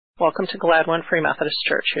Welcome to Gladwin Free Methodist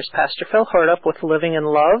Church. Here's Pastor Phil Hortop with Living in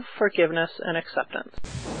Love, Forgiveness, and Acceptance.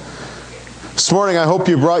 This morning, I hope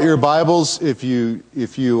you brought your Bibles. If you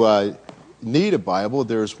need a Bible,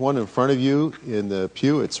 there's one in front of you in the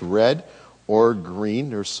pew. It's red or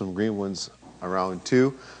green. There's some green ones around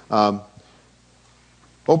too.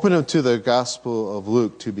 Open them to the Gospel of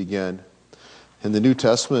Luke to begin. In the New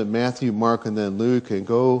Testament, Matthew, Mark, and then Luke, and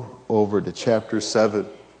go over to chapter 7.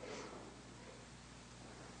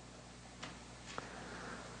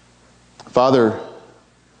 Father,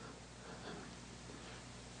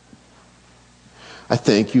 I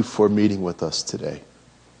thank you for meeting with us today.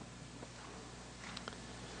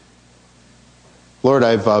 Lord,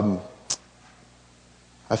 I've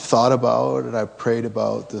thought about and I've prayed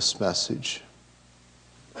about this message.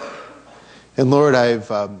 And Lord, I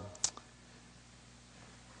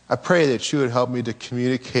pray that you would help me to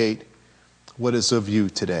communicate what is of you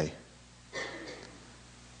today.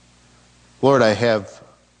 Lord, I have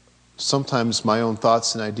sometimes my own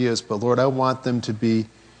thoughts and ideas, but Lord, I want them to be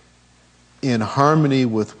in harmony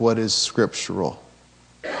with what is scriptural.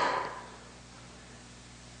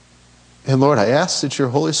 And Lord, I ask that your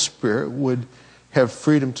Holy Spirit would have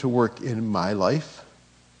freedom to work in my life,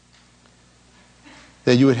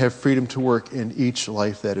 that you would have freedom to work in each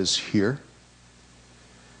life that is here,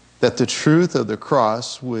 that the truth of the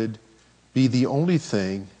cross would be the only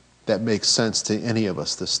thing that makes sense to any of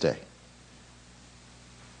us this day.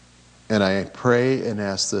 And I pray and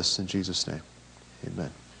ask this in Jesus' name.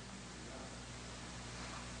 Amen.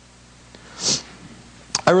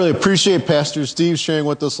 I really appreciate Pastor Steve sharing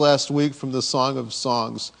with us last week from the Song of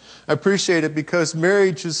Songs. I appreciate it because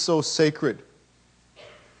marriage is so sacred.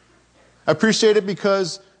 I appreciate it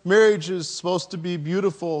because marriage is supposed to be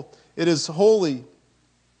beautiful. It is holy.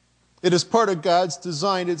 It is part of God's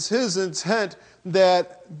design. It's His intent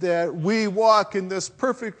that we walk in this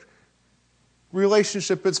perfect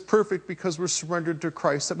relationship. It's perfect because we're surrendered to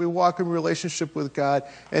Christ, that we walk in relationship with God,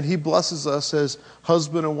 and He blesses us as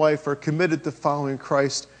husband and wife are committed to following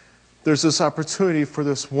Christ. There's this opportunity for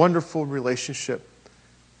this wonderful relationship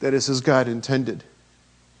that is as God intended.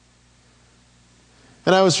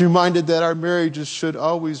 And I was reminded that our marriages should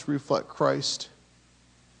always reflect Christ,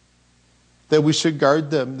 that we should guard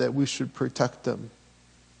them, that we should protect them.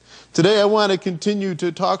 Today I want to continue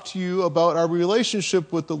to talk to you about our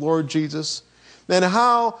relationship with the Lord Jesus, and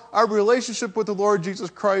how our relationship with the Lord Jesus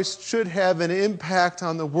Christ should have an impact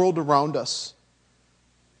on the world around us.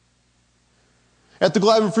 At the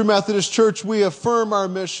Gladwin Free Methodist Church, we affirm our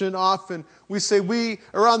mission often. We say we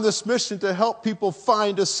are on this mission to help people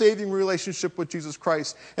find a saving relationship with Jesus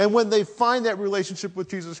Christ. And when they find that relationship with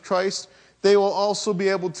Jesus Christ, they will also be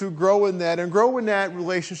able to grow in that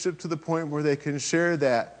relationship to the point where they can share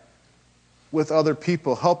that with other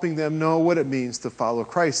people, helping them know what it means to follow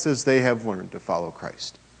Christ as they have learned to follow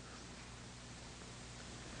Christ.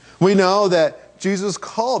 We know that Jesus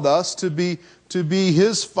called us to be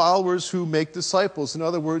His followers who make disciples. In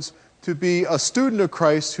other words, to be a student of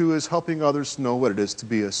Christ who is helping others know what it is to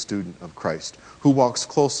be a student of Christ, who walks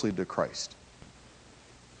closely to Christ.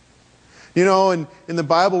 You know, in the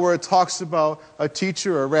Bible where it talks about a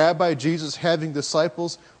teacher, a rabbi, Jesus having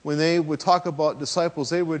disciples, when they would talk about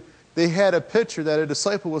disciples, they had a picture that a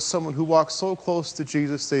disciple was someone who walked so close to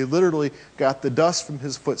Jesus, they literally got the dust from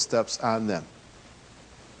His footsteps on them.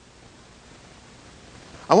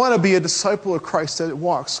 I want to be a disciple of Christ that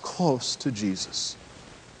walks close to Jesus.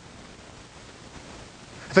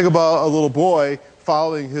 I think about a little boy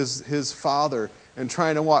following his father and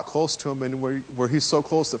trying to walk close to him, and where he's so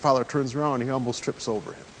close, the father turns around and he almost trips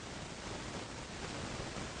over him.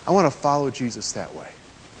 I want to follow Jesus that way.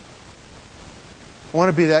 I want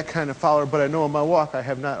to be that kind of follower, but I know in my walk I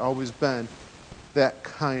have not always been that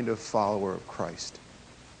kind of follower of Christ.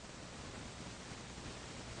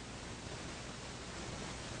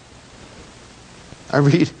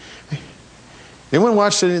 Anyone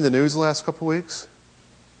watched any of the news the last couple of weeks?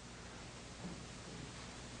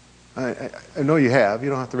 I know you have. You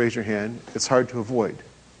don't have to raise your hand. It's hard to avoid.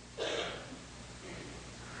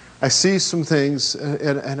 I see some things,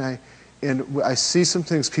 and I see some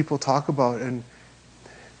things people talk about, and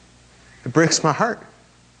it breaks my heart.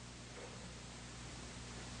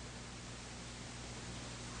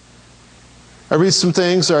 I read some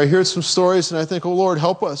things, or I hear some stories, and I think, oh Lord,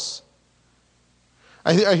 help us.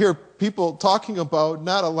 I hear people talking about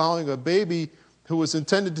not allowing a baby who was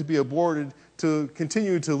intended to be aborted to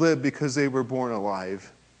continue to live because they were born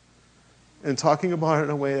alive. And talking about it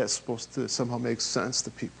in a way that's supposed to somehow make sense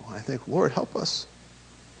to people. I think, Lord, help us.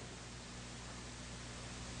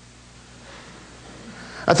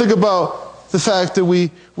 I think about The fact that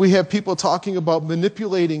we have people talking about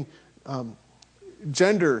manipulating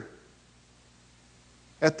gender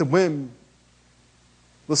at the whim,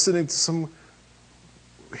 listening to some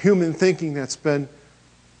human thinking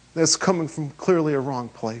that's coming from clearly a wrong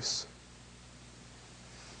place.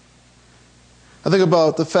 I think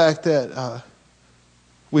about the fact that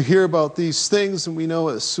we hear about these things, and we know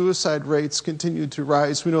that suicide rates continue to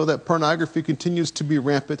rise. We know that pornography continues to be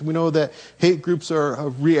rampant. We know that hate groups are a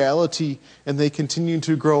reality, and they continue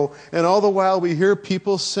to grow. And all the while we hear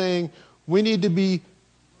people saying we need to be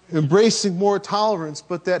embracing more tolerance,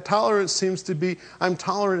 but that tolerance seems to be, I'm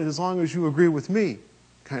tolerant as long as you agree with me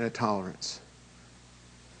kind of tolerance.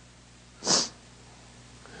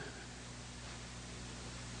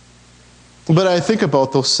 But I think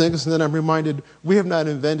about those things, and then I'm reminded we have not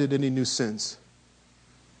invented any new sins.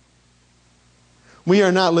 We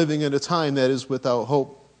are not living in a time that is without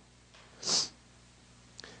hope.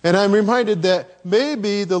 And I'm reminded that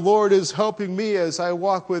maybe the Lord is helping me as I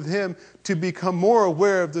walk with Him to become more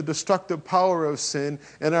aware of the destructive power of sin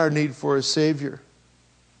and our need for a Savior.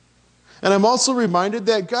 And I'm also reminded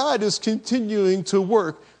that God is continuing to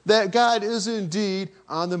work, that God is indeed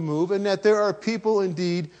on the move, and that there are people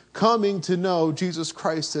indeed coming to know Jesus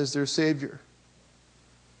Christ as their Savior.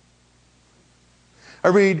 I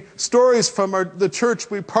read stories from the church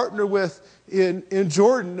we partner with in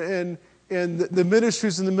Jordan and the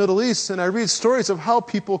ministries in the Middle East, and I read stories of how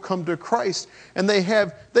people come to Christ, and they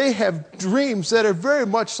have dreams that are very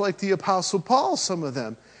much like the Apostle Paul, some of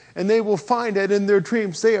them. And they will find that in their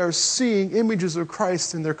dreams they are seeing images of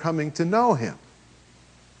Christ and they're coming to know Him.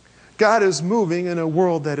 God is moving in a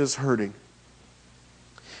world that is hurting.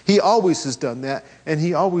 He always has done that, and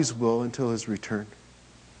He always will until His return.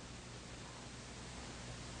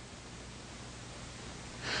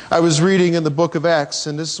 I was reading in the book of Acts,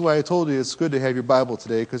 and this is why I told you it's good to have your Bible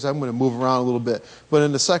today, because I'm going to move around a little bit. But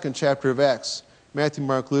in the second chapter of Acts, Matthew,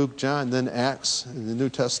 Mark, Luke, John, then Acts in the New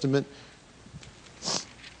Testament.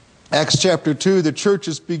 Acts chapter 2, the church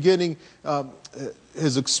is beginning,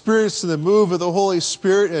 is experiencing the move of the Holy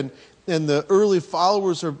Spirit, and the early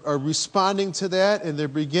followers are responding to that, and they're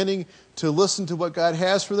beginning to listen to what God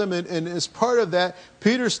has for them. And as part of that,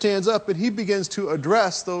 Peter stands up and he begins to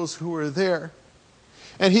address those who are there.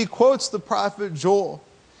 And he quotes the prophet Joel.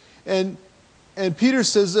 And Peter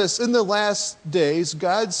says this, in the last days,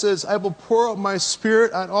 God says, I will pour out my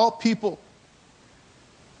Spirit on all people.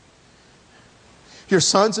 Your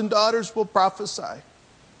sons and daughters will prophesy.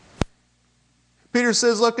 Peter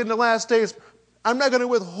says, look, in the last days, I'm not going to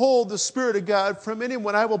withhold the Spirit of God from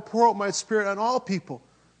anyone. I will pour out my Spirit on all people.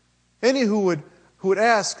 Any who would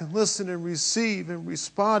ask and listen and receive and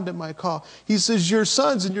respond to my call. He says, your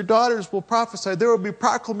sons and your daughters will prophesy. There will be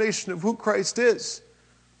proclamation of who Christ is.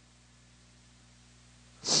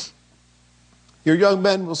 Your young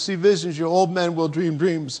men will see visions. Your old men will dream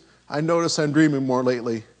dreams. I notice I'm dreaming more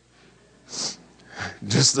lately.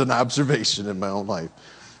 Just an observation in my own life.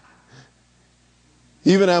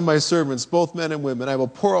 Even on my servants, both men and women, I will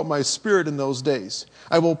pour out my Spirit in those days.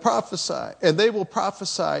 I will prophesy, and they will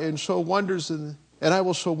prophesy and show wonders, and I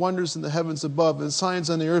will show wonders in the heavens above and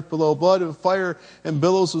signs on the earth below, blood and fire and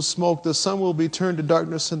billows of smoke. The sun will be turned to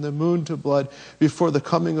darkness and the moon to blood before the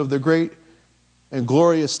coming of the great and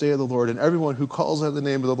glorious day of the Lord. And everyone who calls on the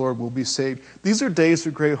name of the Lord will be saved. These are days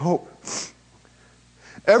of great hope.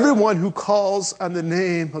 Everyone who calls on the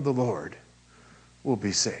name of the Lord will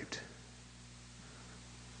be saved.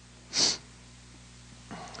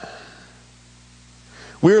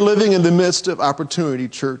 We are living in the midst of opportunity,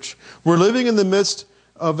 church. We're living in the midst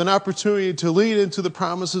of an opportunity to lead into the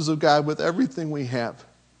promises of God with everything we have.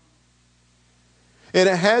 And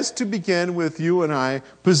it has to begin with you and I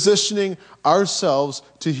positioning ourselves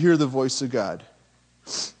to hear the voice of God.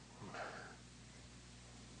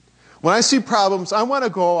 When I see problems, I want to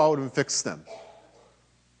go out and fix them.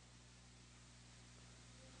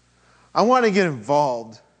 I want to get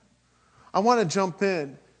involved. I want to jump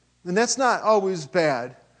in. And that's not always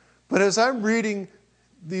bad. But as I'm reading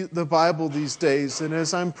the Bible these days, and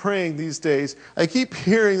as I'm praying these days, I keep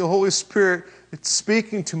hearing the Holy Spirit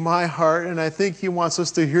speaking to my heart, and I think He wants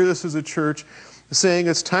us to hear this as a church, saying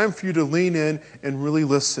it's time for you to lean in and really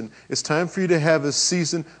listen. It's time for you to have a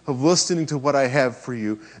season of listening to what I have for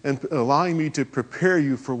you and allowing me to prepare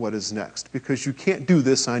you for what is next, because you can't do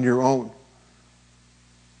this on your own.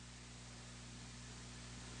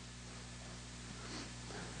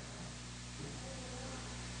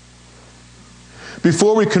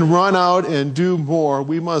 Before we can run out and do more,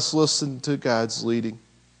 we must listen to God's leading.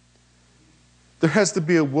 There has to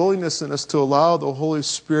be a willingness in us to allow the Holy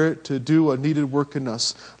Spirit to do a needed work in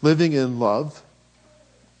us, living in love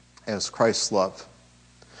as Christ loved,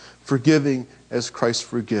 forgiving as Christ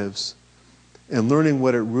forgives, and learning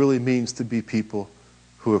what it really means to be people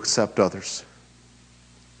who accept others.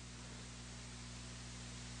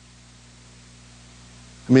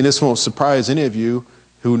 I mean, this won't surprise any of you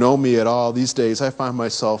who know me at all. These days, I find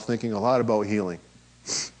myself thinking a lot about healing.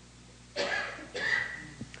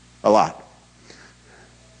 A lot.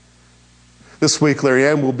 This week, Larry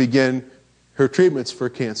Ann will begin her treatments for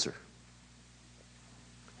cancer.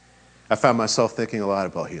 I found myself thinking a lot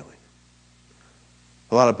about healing.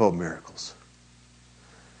 A lot about miracles.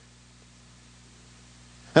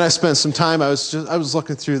 And I spent some time, I was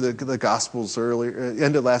looking through the Gospels earlier,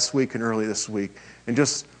 end of last week and early this week, and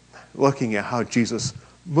just looking at how Jesus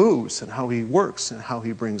moves and how he works and how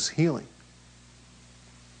he brings healing.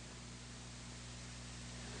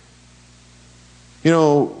 You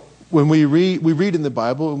know, when we read in the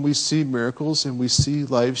Bible and we see miracles and we see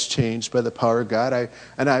lives changed by the power of God,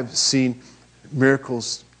 I've seen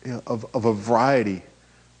miracles, you know, of a variety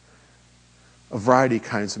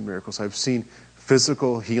kinds of miracles. I've seen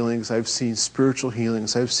physical healings, I've seen spiritual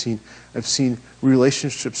healings, I've seen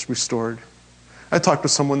relationships restored. I talked to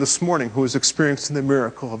someone this morning who was experiencing the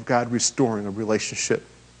miracle of God restoring a relationship.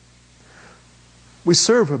 We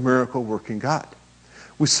serve a miracle-working God.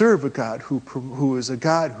 We serve a God who is a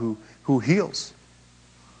God who heals.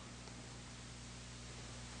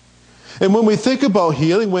 And when we think about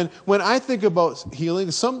healing, when I think about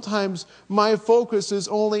healing, sometimes my focus is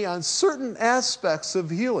only on certain aspects of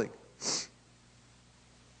healing.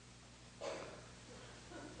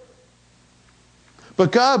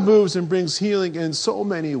 But God moves and brings healing in so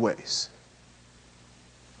many ways.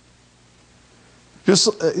 Just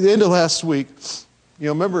at the end of last week, you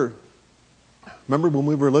know, remember when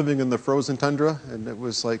we were living in the frozen tundra and it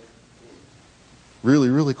was like really,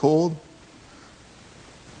 really cold?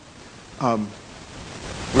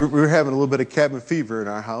 We were having a little bit of cabin fever in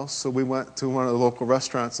our house, so we went to one of the local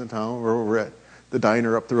restaurants in town. We were at the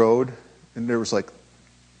diner up the road, and there was like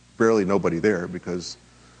barely nobody there because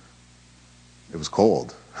it was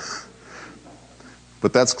cold.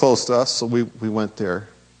 But that's close to us, so we went there.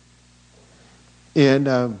 And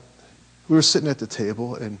we were sitting at the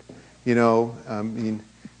table, and, you know, I mean,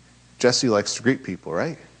 Jesse likes to greet people,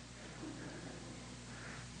 right?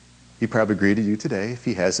 He probably greeted you today. If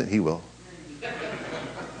he hasn't, he will.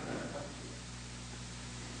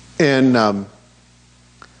 And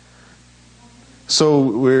so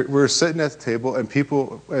we're sitting at the table, and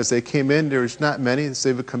people, as they came in, there was not many. As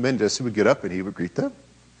they would come in, Jesse would get up, and he would greet them,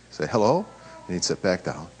 say hello, and he'd sit back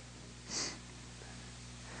down.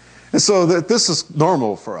 And so this is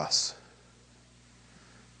normal for us.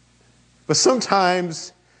 But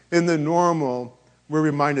sometimes in the normal, we're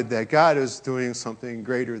reminded that God is doing something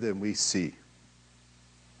greater than we see.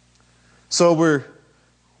 So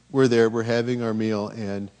we're there, we're having our meal,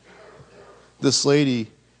 and this lady,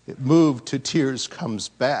 moved to tears, comes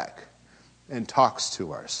back and talks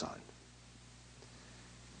to our son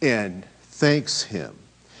and thanks him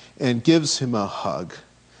and gives him a hug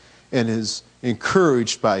and is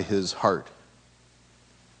encouraged by his heart.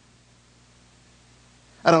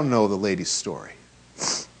 I don't know the lady's story.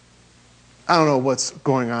 I don't know what's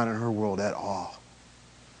going on in her world at all.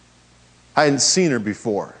 I hadn't seen her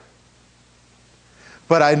before.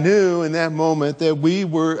 But I knew in that moment that we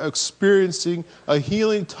were experiencing a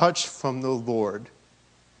healing touch from the Lord.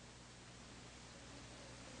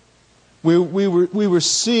 We were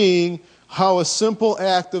seeing how a simple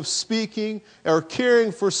act of speaking or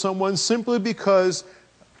caring for someone simply because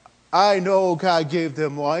I know God gave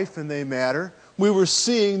them life and they matter. We were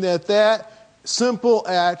seeing that simple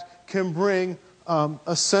act can bring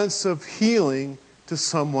a sense of healing to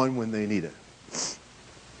someone when they need it.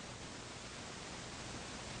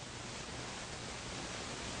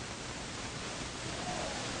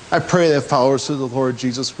 I pray that followers of the Lord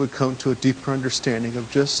Jesus would come to a deeper understanding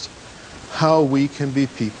of just how we can be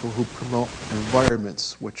people who promote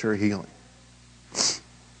environments which are healing.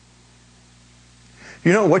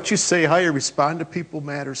 You know, what you say, how you respond to people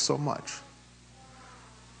matters so much.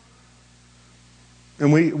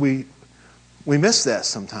 And we miss that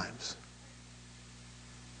sometimes.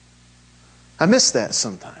 I miss that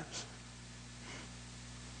sometimes.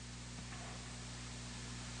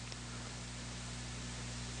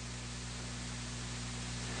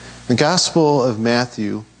 The Gospel of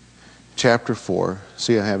Matthew, chapter 4.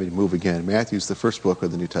 See, I have you move again. Matthew's the first book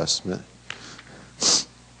of the New Testament.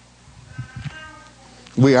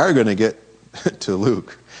 We are going to get to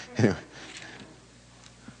Luke. Anyway.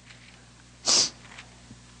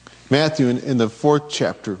 Matthew in the 4th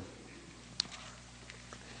chapter,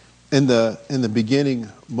 in the beginning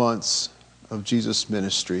months of Jesus'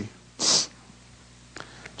 ministry,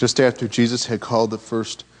 just after Jesus had called the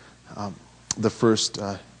first 4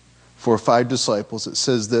 or 5 disciples, it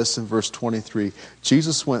says this in verse 23,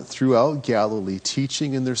 Jesus went throughout Galilee,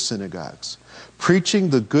 teaching in their synagogues, preaching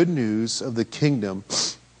the good news of the kingdom,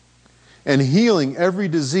 and healing every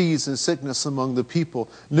disease and sickness among the people.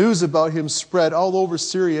 News about him spread all over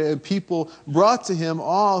Syria, and people brought to him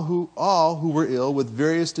all who were ill with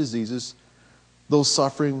various diseases, those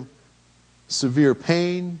suffering severe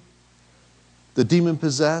pain, the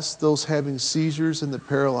demon-possessed, those having seizures, and the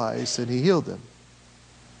paralyzed, and he healed them.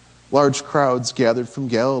 Large crowds gathered from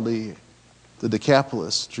Galilee, the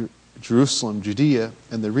Decapolis, Jerusalem, Judea,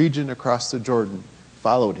 and the region across the Jordan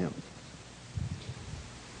followed him.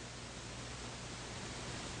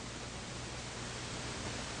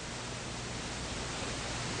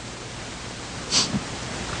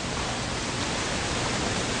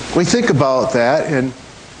 We think about that, and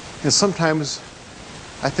sometimes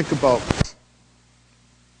I think about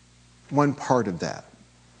one part of that,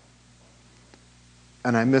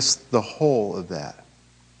 and I miss the whole of that.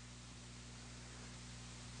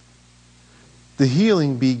 The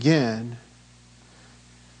healing began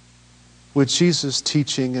with Jesus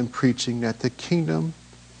teaching and preaching that the kingdom,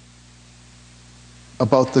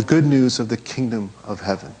 about the good news of the kingdom of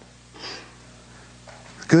heaven.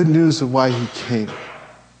 Good news of why he came.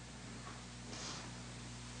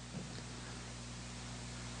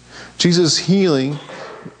 Jesus' healing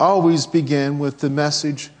always began with the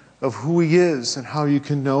message of who he is and how you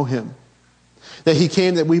can know him. That he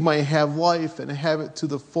came that we might have life and have it to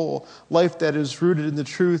the full. Life that is rooted in the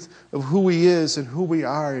truth of who he is and who we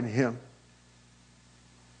are in him.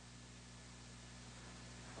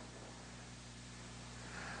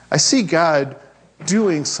 I see God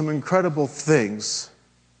doing some incredible things.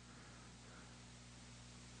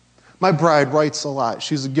 My bride writes a lot.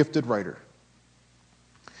 She's a gifted writer.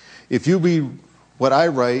 If you read what I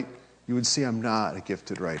write, you would see I'm not a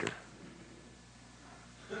gifted writer.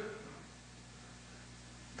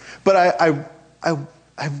 But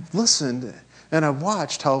I've listened and I've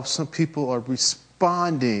watched how some people are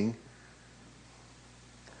responding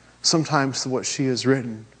sometimes to what she has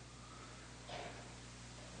written.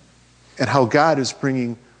 And how God is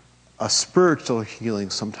bringing a spiritual healing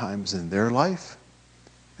sometimes in their life,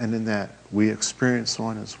 and in that we experience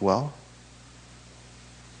one as well.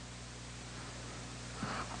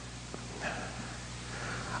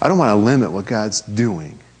 I don't want to limit what God's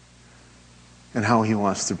doing and how he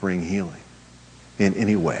wants to bring healing in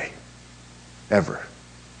any way, ever.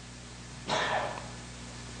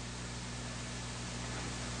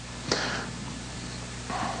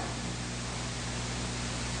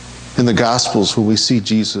 In the Gospels, when we see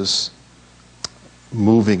Jesus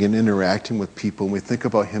moving and interacting with people, and we think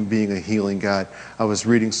about him being a healing God, I was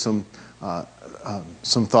reading some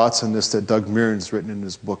thoughts on this that Doug Mirren's written in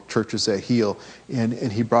his book, Churches That Heal, and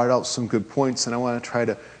he brought out some good points, and I want to try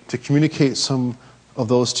to communicate some of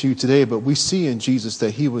those to you today. But we see in Jesus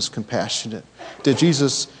that he was compassionate, that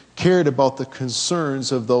Jesus cared about the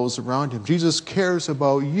concerns of those around him. Jesus cares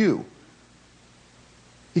about you.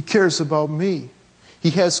 He cares about me. He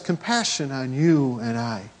has compassion on you and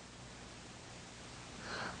I.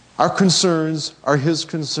 Our concerns are his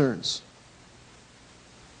concerns.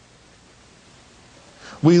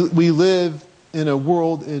 We live in a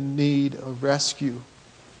world in need of rescue.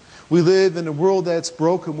 We live in a world that's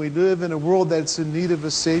broken. We live in a world that's in need of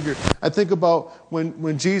a Savior. I think about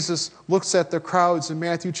when Jesus looks at the crowds in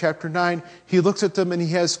Matthew chapter 9, he looks at them and he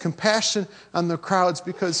has compassion on the crowds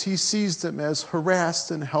because he sees them as harassed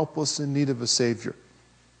and helpless in need of a Savior.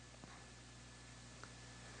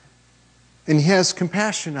 And he has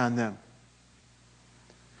compassion on them.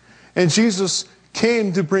 And Jesus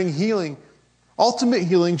came to bring healing. Ultimate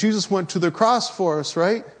healing. Jesus went to the cross for us,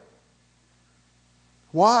 right?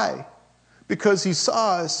 Why? Because he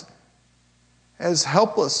saw us as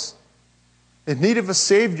helpless, in need of a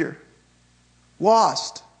Savior,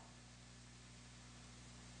 lost.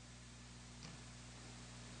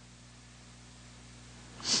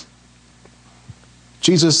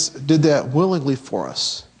 Jesus did that willingly for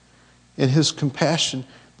us. In his compassion,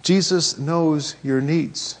 Jesus knows your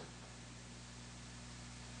needs.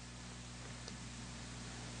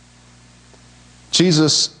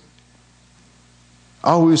 Jesus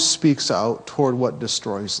always speaks out toward what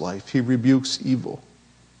destroys life. He rebukes evil.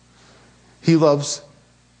 He loves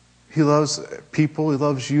people. He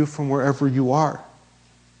loves you from wherever you are.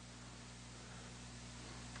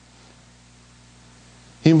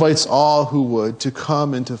 He invites all who would to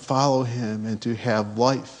come and to follow him and to have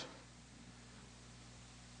life.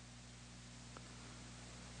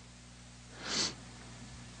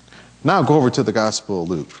 Now go over to the Gospel of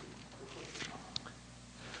Luke.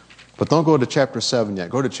 But don't go to chapter 7 yet.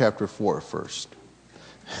 Go to chapter 4 first.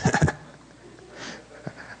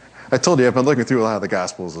 I told you I've been looking through a lot of the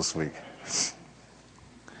Gospels this week.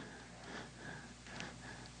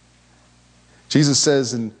 Jesus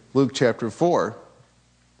says in Luke chapter 4,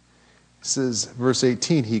 he says, verse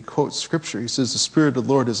 18, he quotes scripture. He says, the Spirit of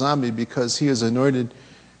the Lord is on me because he has anointed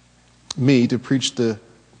me to preach the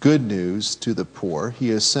good news to the poor. He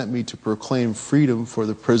has sent me to proclaim freedom for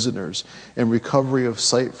the prisoners and recovery of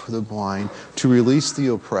sight for the blind, to release the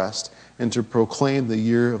oppressed, and to proclaim the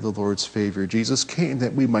year of the Lord's favor. Jesus came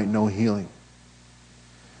that we might know healing.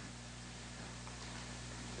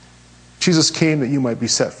 Jesus came that you might be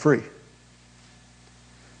set free.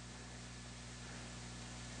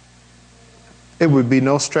 It would be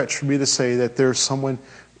no stretch for me to say that there's someone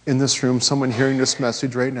in this room, someone hearing this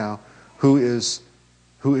message right now, who is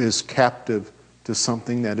captive to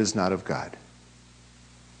something that is not of God.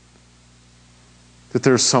 That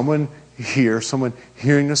there's someone here, someone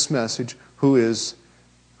hearing this message who is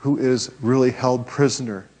really held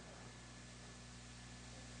prisoner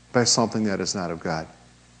by something that is not of God.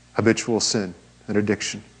 Habitual sin, an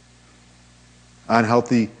addiction,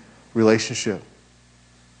 unhealthy relationship.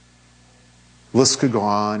 Lists could go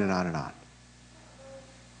on and on and on.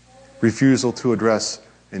 Refusal to address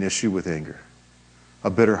an issue with anger. A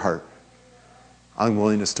bitter heart.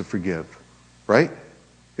 Unwillingness to forgive. Right?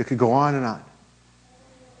 It could go on and on.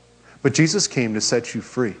 But Jesus came to set you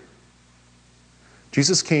free.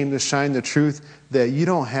 Jesus came to shine the truth that you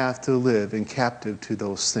don't have to live in captive to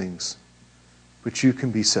those things, but you can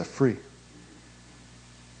be set free.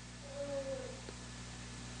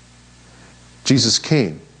 Jesus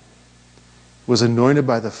came, was anointed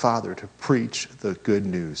by the Father to preach the good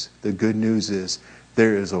news. The good news is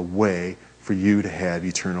there is a way for you to have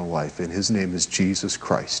eternal life, and his name is Jesus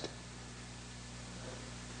Christ.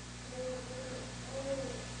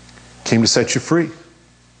 Came to set you free.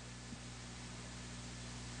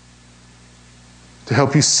 To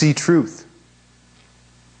help you see truth.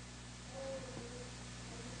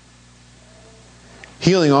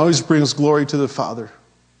 Healing always brings glory to the Father.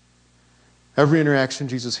 Every interaction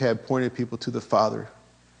Jesus had pointed people to the Father,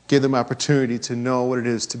 gave them opportunity to know what it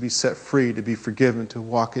is to be set free, to be forgiven, to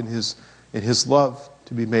walk in his love,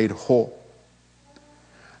 to be made whole.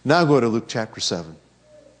 Now go to Luke chapter 7.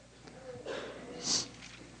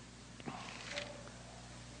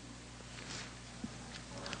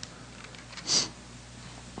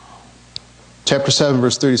 Chapter 7,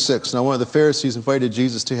 verse 36. Now one of the Pharisees invited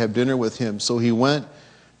Jesus to have dinner with him, so he went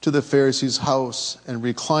to the Pharisee's house and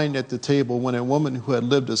reclined at the table. When a woman who had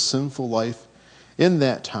lived a sinful life in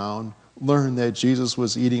that town learned that Jesus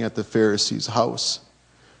was eating at the Pharisee's house,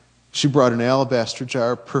 she brought an alabaster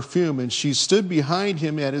jar of perfume, and she stood behind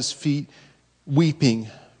him at his feet, weeping.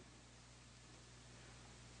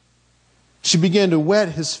 She began to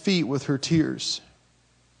wet his feet with her tears.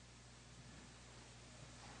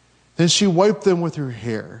 Then she wiped them with her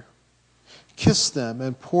hair, kissed them,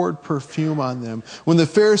 and poured perfume on them. When the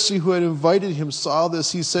Pharisee who had invited him saw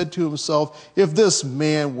this, he said to himself, if this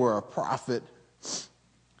man were a prophet,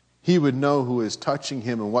 he would know who is touching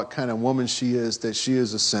him and what kind of woman she is, that she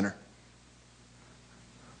is a sinner.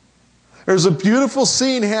 There's a beautiful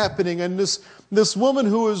scene happening, and this woman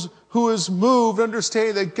who is moved,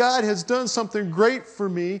 understanding that God has done something great for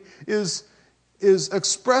me, is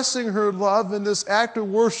expressing her love in this act of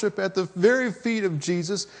worship at the very feet of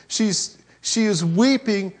Jesus. She is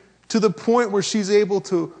weeping to the point where she's able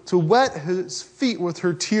to wet his feet with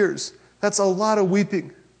her tears. That's a lot of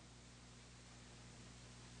weeping.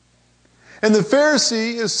 And the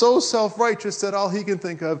Pharisee is so self-righteous that all he can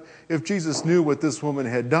think of, if Jesus knew what this woman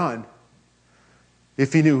had done,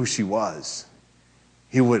 if he knew who she was,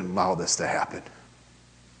 he wouldn't allow this to happen.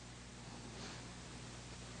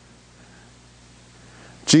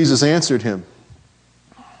 Jesus answered him,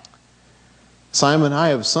 Simon, I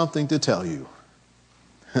have something to tell you.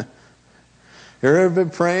 You ever been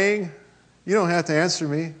praying? You don't have to answer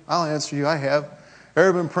me. I'll answer you. I have.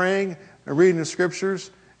 Ever been praying and reading the scriptures,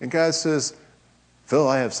 and God says, Phil,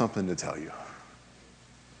 I have something to tell you.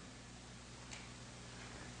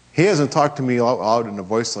 He hasn't talked to me out in a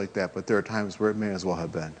voice like that, but there are times where it may as well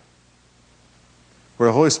have been. Where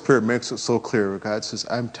the Holy Spirit makes it so clear, where God says,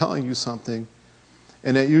 I'm telling you something,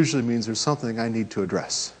 and that usually means there's something I need to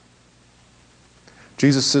address.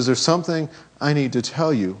 Jesus says, there's something I need to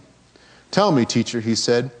tell you. Tell me, teacher, he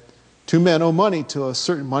said. 2 men owe money to a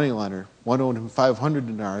certain moneylender. One owed him 500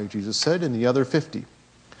 denarii, Jesus said, and the other 50.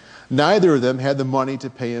 Neither of them had the money to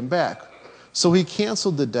pay him back. So he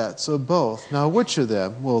canceled the debts of both. Now which of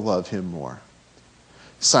them will love him more?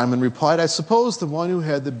 Simon replied, I suppose the one who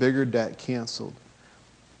had the bigger debt canceled.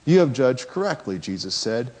 You have judged correctly, Jesus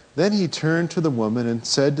said. Then he turned to the woman and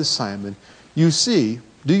said to Simon, do you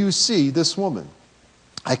see this woman?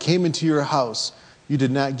 I came into your house. You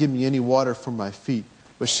did not give me any water for my feet,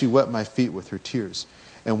 but she wet my feet with her tears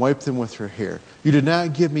and wiped them with her hair. You did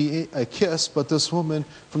not give me a kiss, but this woman,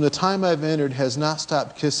 from the time I've entered, has not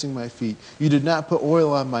stopped kissing my feet. You did not put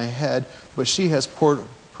oil on my head, but she has poured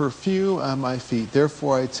perfume on my feet.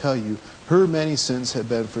 Therefore I tell you, her many sins have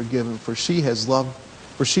been forgiven, for she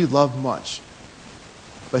loved much.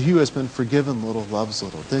 But he who has been forgiven little loves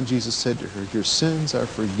little. Then Jesus said to her, your sins are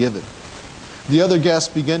forgiven. The other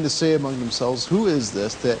guests began to say among themselves, who is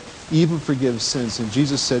this that even forgives sins? And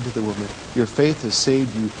Jesus said to the woman, your faith has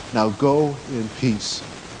saved you. Now go in peace.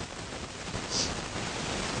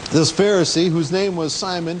 This Pharisee, whose name was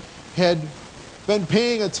Simon, had been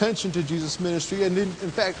paying attention to Jesus' ministry. And in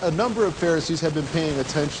fact, a number of Pharisees had been paying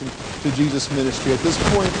attention to Jesus' ministry. At this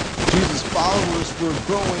point, Jesus' followers were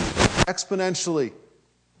growing exponentially.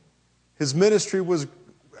 His ministry was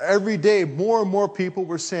every day, more and more people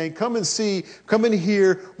were saying, come and see, come and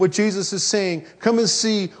hear what Jesus is saying. Come and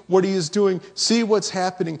see what he is doing. See what's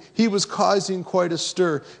happening. He was causing quite a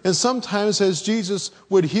stir. And sometimes as Jesus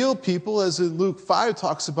would heal people, as in Luke 5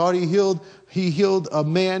 talks about, he healed a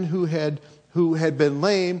man who had been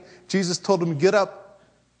lame. Jesus told him, get up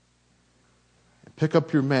and pick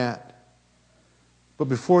up your mat. But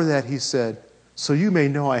before that he said, so you may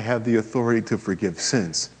know I have the authority to forgive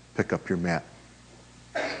sins. Pick up your mat.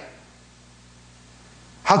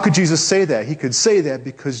 How could Jesus say that? He could say that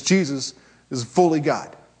because Jesus is fully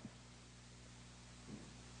God.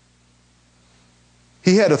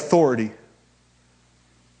 He had authority,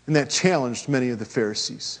 and that challenged many of the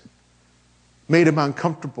Pharisees, made them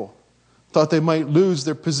uncomfortable, thought they might lose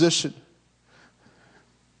their position.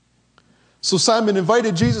 So Simon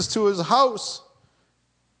invited Jesus to his house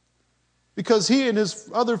because he and his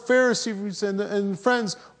other Pharisees and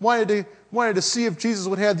friends wanted to see if Jesus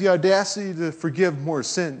would have the audacity to forgive more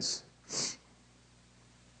sins.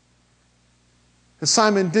 And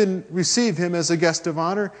Simon didn't receive him as a guest of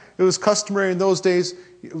honor. It was customary in those days.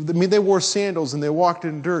 I mean, they wore sandals and they walked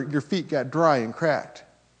in dirt. Your feet got dry and cracked.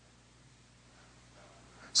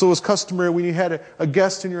 So it was customary when you had a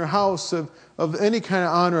guest in your house of any kind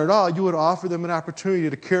of honor at all, you would offer them an opportunity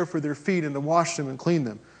to care for their feet and to wash them and clean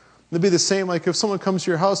them. It'd be the same like if someone comes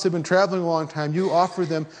to your house, they've been traveling a long time, you offer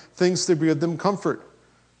them things to give them comfort.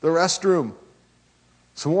 The restroom,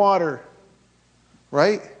 some water,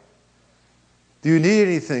 right? Do you need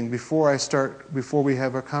anything before we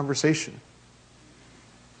have a conversation?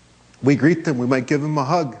 We greet them, we might give them a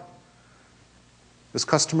hug. It was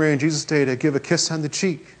customary in Jesus' day to give a kiss on the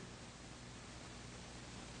cheek.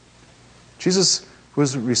 Jesus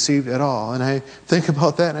wasn't received at all. And I think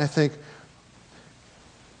about that and I think,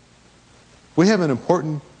 we have an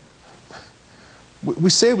important, we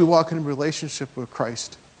say we walk in a relationship with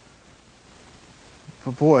Christ.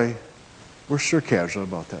 But boy, we're sure casual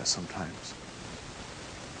about that sometimes.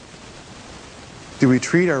 Do we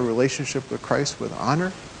treat our relationship with Christ with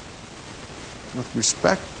honor? With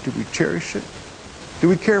respect? Do we cherish it? Do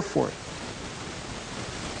we care for it?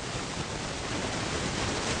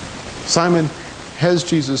 Simon has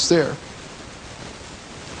Jesus there.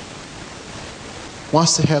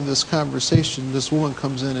 Wants to have this conversation. This woman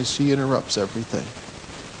comes in and she interrupts everything.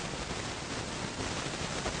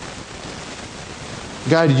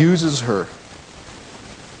 God uses her.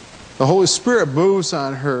 The Holy Spirit moves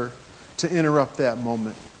on her to interrupt that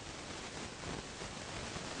moment.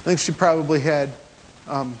 I think she probably had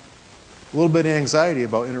a little bit of anxiety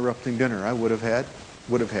about interrupting dinner. I would have had.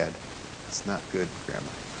 It's not good, Grandma.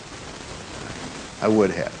 I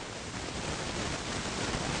would have.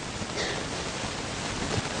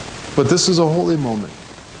 But this is a holy moment.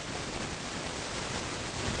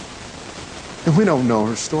 And we don't know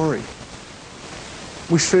her story.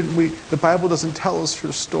 The Bible doesn't tell us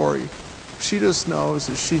her story. She just knows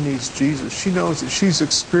that she needs Jesus. She knows that she's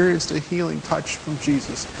experienced a healing touch from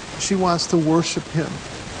Jesus. She wants to worship him.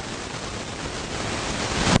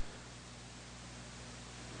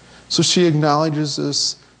 So she acknowledges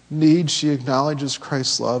this need. She acknowledges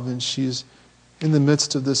Christ's love, and she's in the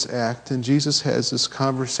midst of this act, and Jesus has this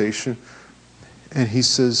conversation, and he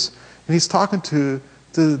says, and he's talking to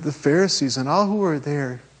the Pharisees and all who are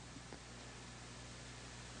there.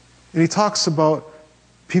 And he talks about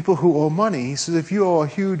people who owe money. He says, if you owe a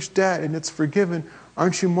huge debt and it's forgiven,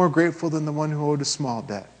 aren't you more grateful than the one who owed a small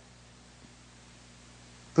debt?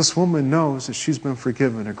 This woman knows that she's been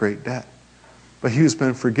forgiven a great debt, but he who's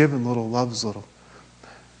been forgiven little loves little.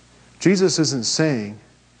 Jesus isn't saying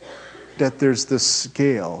that there's this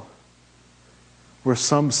scale where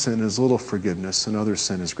some sin is little forgiveness and other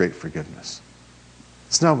sin is great forgiveness.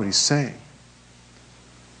 It's not what he's saying.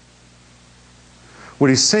 What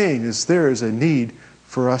he's saying is there is a need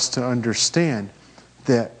for us to understand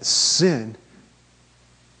that sin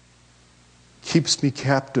keeps me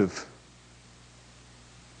captive.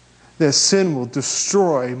 That sin will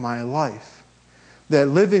destroy my life. That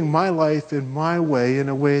living my life in my way, in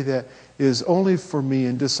a way that is only for me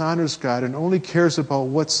and dishonors God and only cares about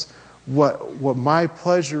what my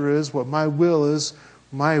pleasure is, what my will is,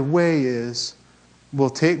 my way is, will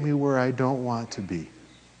take me where I don't want to be.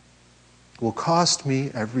 Will cost me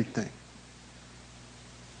everything.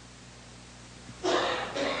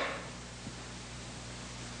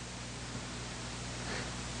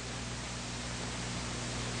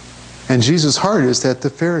 And Jesus' heart is that the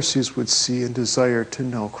Pharisees would see and desire to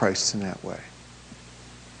know Christ in that way.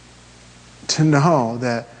 To know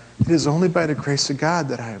that it is only by the grace of God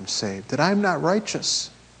that I am saved, that I am not righteous.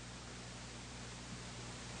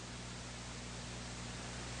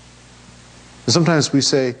 Sometimes we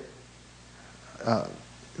say,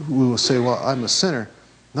 we will say, well, I'm a sinner.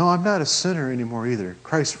 No, I'm not a sinner anymore either.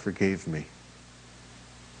 Christ forgave me.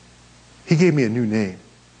 He gave me a new name.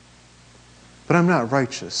 But I'm not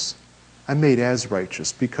righteous. I'm made as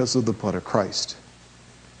righteous because of the blood of Christ.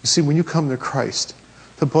 You see, when you come to Christ,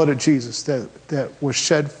 the blood of Jesus that was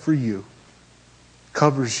shed for you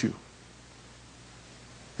covers you.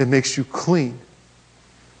 It makes you clean.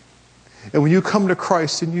 And when you come to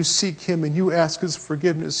Christ and you seek Him and you ask His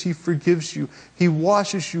forgiveness, He forgives you. He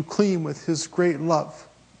washes you clean with His great love.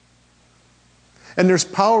 And there's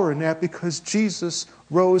power in that because Jesus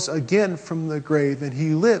rose again from the grave and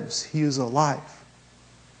He lives. He is alive.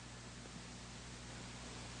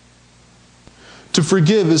 To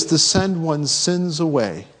forgive is to send one's sins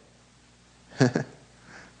away.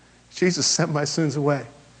 Jesus sent my sins away.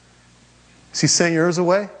 Has He sent yours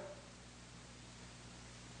away?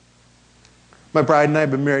 My bride and I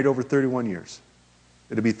have been married over 31 years.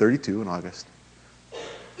 It'll be 32 in August.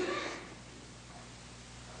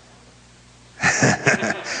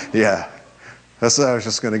 Yeah, that's what I was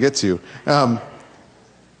just going to get to.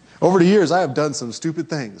 Over the years, I have done some stupid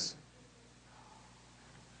things.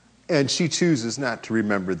 And she chooses not to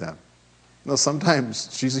remember them. Now, sometimes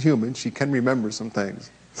she's a human. She can remember some things.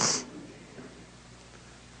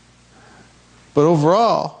 But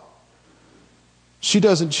overall, she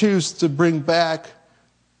doesn't choose to bring back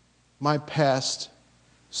my past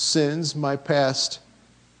sins, my past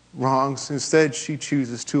wrongs. Instead, she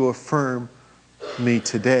chooses to affirm me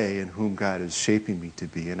today in whom God is shaping me to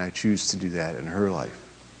be. And I choose to do that in her life.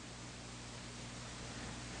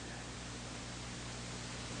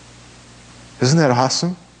 Isn't that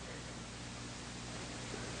awesome?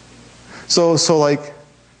 So like,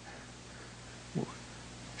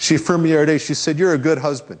 she affirmed me the other day. She said, "You're a good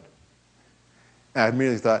husband." And I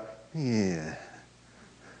immediately thought, yeah,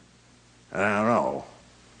 I don't know.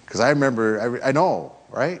 Because I remember, I know,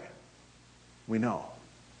 right? We know.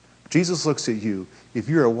 Jesus looks at you. If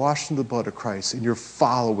you are washed in the blood of Christ and you're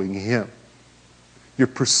following Him, you're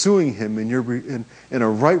pursuing Him and you're in a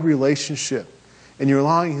right relationship, and you're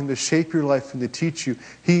allowing Him to shape your life and to teach you,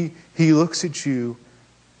 He looks at you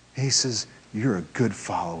and He says, "You're a good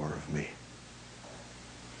follower of me.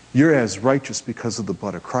 You're as righteous because of the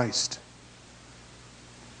blood of Christ."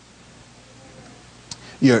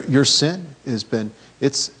 Your sin has been,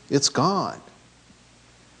 it's gone.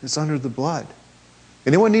 It's under the blood.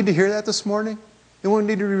 Anyone need to hear that this morning? Anyone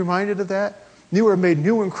need to be reminded of that? You are made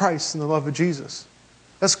new in Christ in the love of Jesus.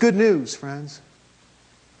 That's good news, friends.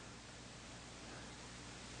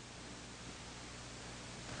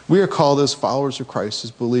 We are called as followers of Christ,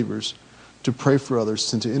 as believers, to pray for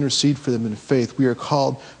others and to intercede for them in faith. We are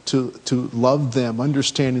called to love them,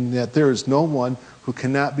 understanding that there is no one who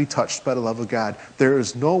cannot be touched by the love of God. There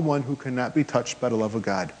is no one who cannot be touched by the love of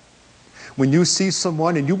God. When you see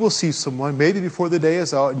someone, and you will see someone, maybe before the day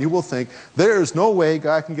is out, and you will think, there is no way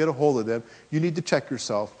God can get a hold of them, you need to check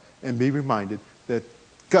yourself and be reminded that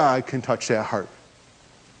God can touch that heart.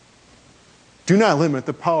 Do not limit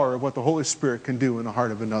the power of what the Holy Spirit can do in the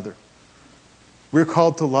heart of another. We're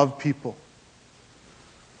called to love people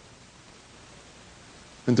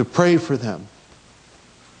and to pray for them.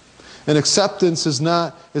 And acceptance is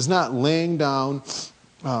not laying down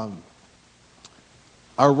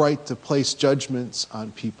our right to place judgments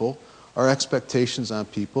on people, our expectations on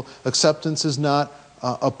people. Acceptance is not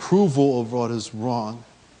approval of what is wrong.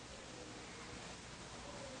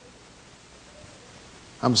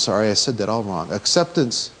 I'm sorry, I said that all wrong.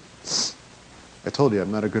 Acceptance, I told you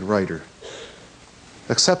I'm not a good writer.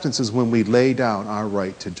 Acceptance is when we lay down our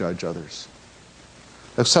right to judge others.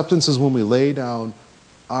 Acceptance is when we lay down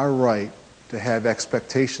our right to have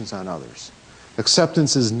expectations on others.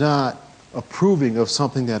 Acceptance is not approving of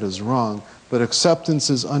something that is wrong, but acceptance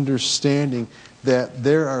is understanding that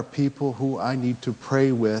there are people who I need to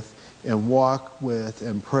pray with and walk with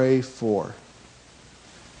and pray for.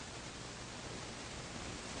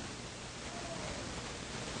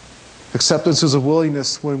 Acceptance is a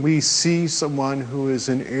willingness when we see someone who is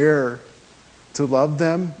in error to love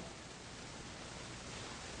them,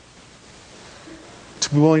 to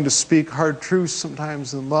be willing to speak hard truths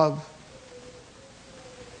sometimes in love,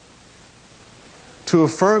 to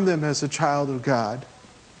affirm them as a child of God,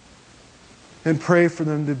 and pray for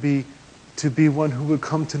them to be one who would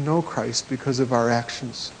come to know Christ because of our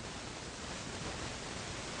actions.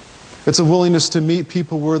 It's a willingness to meet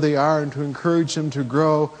people where they are and to encourage them to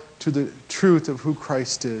grow to the truth of who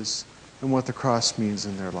Christ is and what the cross means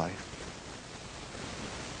in their life.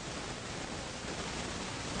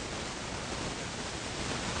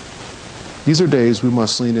 These are days we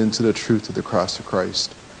must lean into the truth of the cross of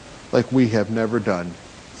Christ like we have never done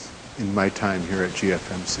in my time here at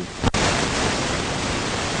GFMC.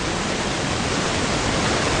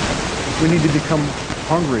 We need to become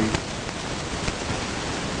hungry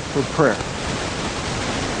for prayer.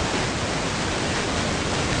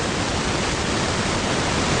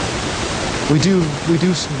 We do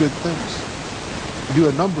some good things. We do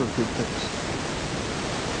a number of good things.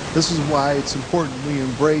 This is why it's important we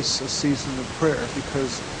embrace a season of prayer,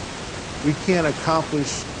 because we can't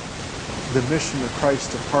accomplish the mission of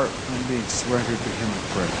Christ apart from being surrendered to Him in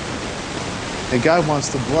prayer. And God wants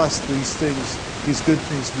to bless these things, these good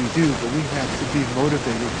things we do, but we have to be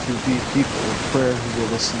motivated to be people of prayer who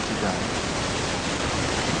will listen to God.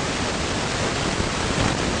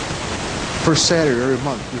 First Saturday every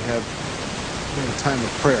month we have a time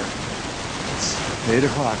of prayer. It's 8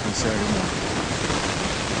 o'clock on Saturday morning.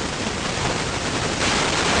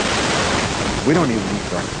 We don't even eat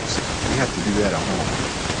breakfast. We have to do that at home.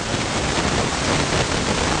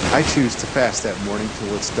 I choose to fast that morning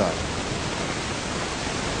till it's done.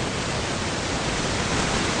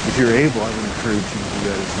 If you're able, I would encourage you to do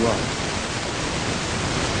that as well.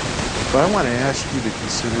 But I want to ask you to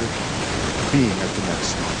consider being at the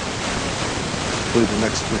next one. I believe the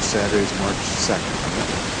next First Saturday is March 2nd.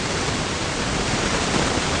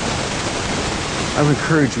 I would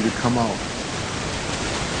encourage you to come out.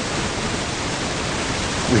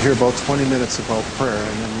 We hear about 20 minutes about prayer,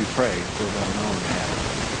 and then we pray for about an hour and a half.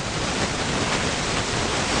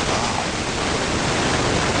 Wow.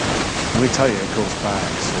 Let me tell you, it goes by.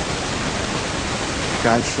 So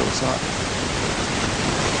God shows up.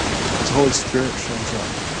 His Holy Spirit shows up.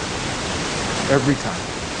 Every time.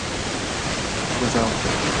 Without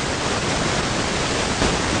fail.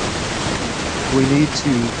 We need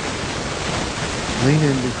to lean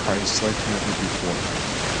into Christ like never before.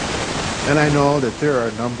 And I know that there are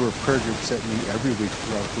a number of prayer groups that meet every week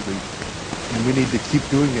throughout the week. And we need to keep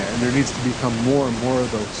doing that. And there needs to become more and more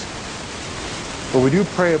of those. But we do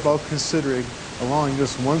pray about considering allowing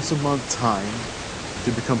this once a month time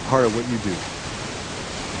to become part of what you do.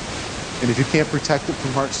 And if you can't protect it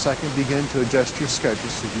from March 2nd, begin to adjust your schedule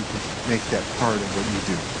so you can make that part of what you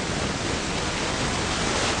do.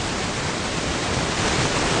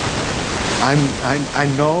 I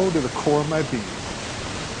know to the core of my being,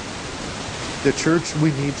 the church,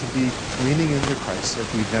 we need to be leaning into Christ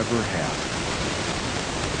like we never have.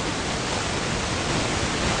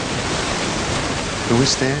 Can we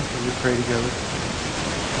stand? Can we pray together?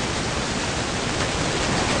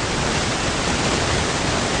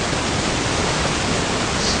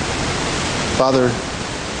 Father,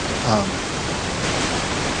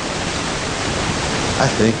 I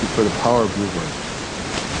thank you for the power of your word.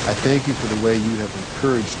 I thank you for the way you have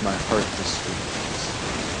encouraged my heart this week.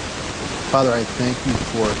 Father, I thank you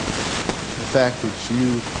for the fact that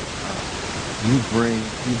you bring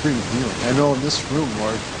healing. I know in this room,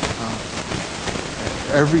 Lord,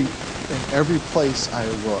 in every place I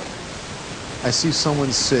look, I see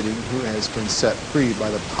someone sitting who has been set free by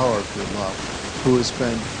the power of your love, who has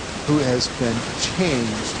been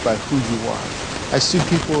changed by who you are. I see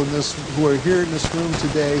people who are here in this room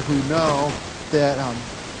today who know that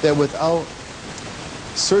that without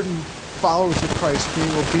certain followers of Christ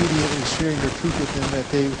being obedient and sharing their truth with them, that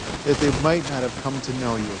they might not have come to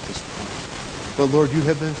know you at this point. But Lord, you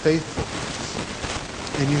have been faithful,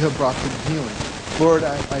 and you have brought them healing. Lord,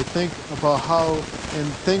 I think about how in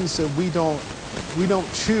things that we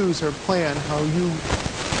don't choose or plan, how you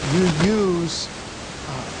use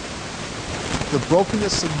the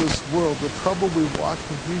brokenness of this world, the trouble we walk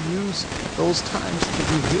in, you use those times to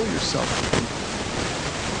reveal yourself to people.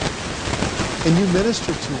 and you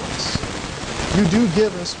minister to us. You do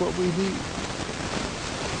give us what we need.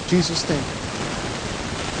 Jesus, thank you.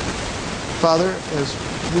 Father, as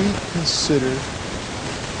we consider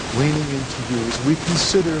leaning into you, as we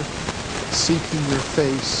consider seeking your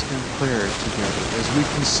face in prayer together, as we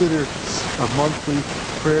consider a monthly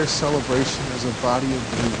prayer celebration as a body of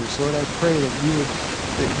believers, Lord, I pray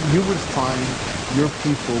that you would find your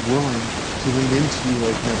people willing to lean into you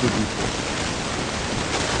like never before.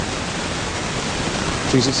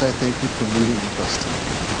 Jesus, I thank you for meeting with us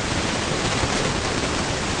tonight.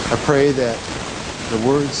 I pray that the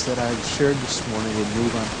words that I've shared this morning would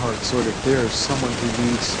move on hearts. Lord, if there is someone who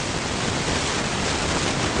needs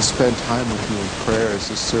to spend time with you in prayer as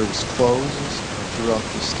the service closes or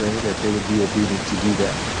throughout this day, that they would be obedient to do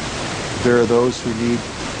that. If there are those who need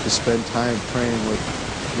to spend time praying with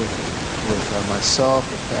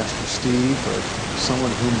myself or Pastor Steve or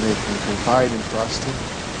someone whom they can confide and trust in,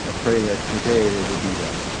 I pray that today they will do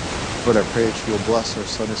that. Lord, I pray that you will bless our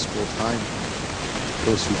Sunday school time,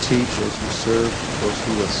 those who teach, those who serve, those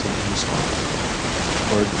who listen and respond.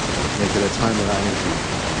 Lord, make it a time that honors you.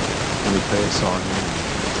 And we pray this all in your name.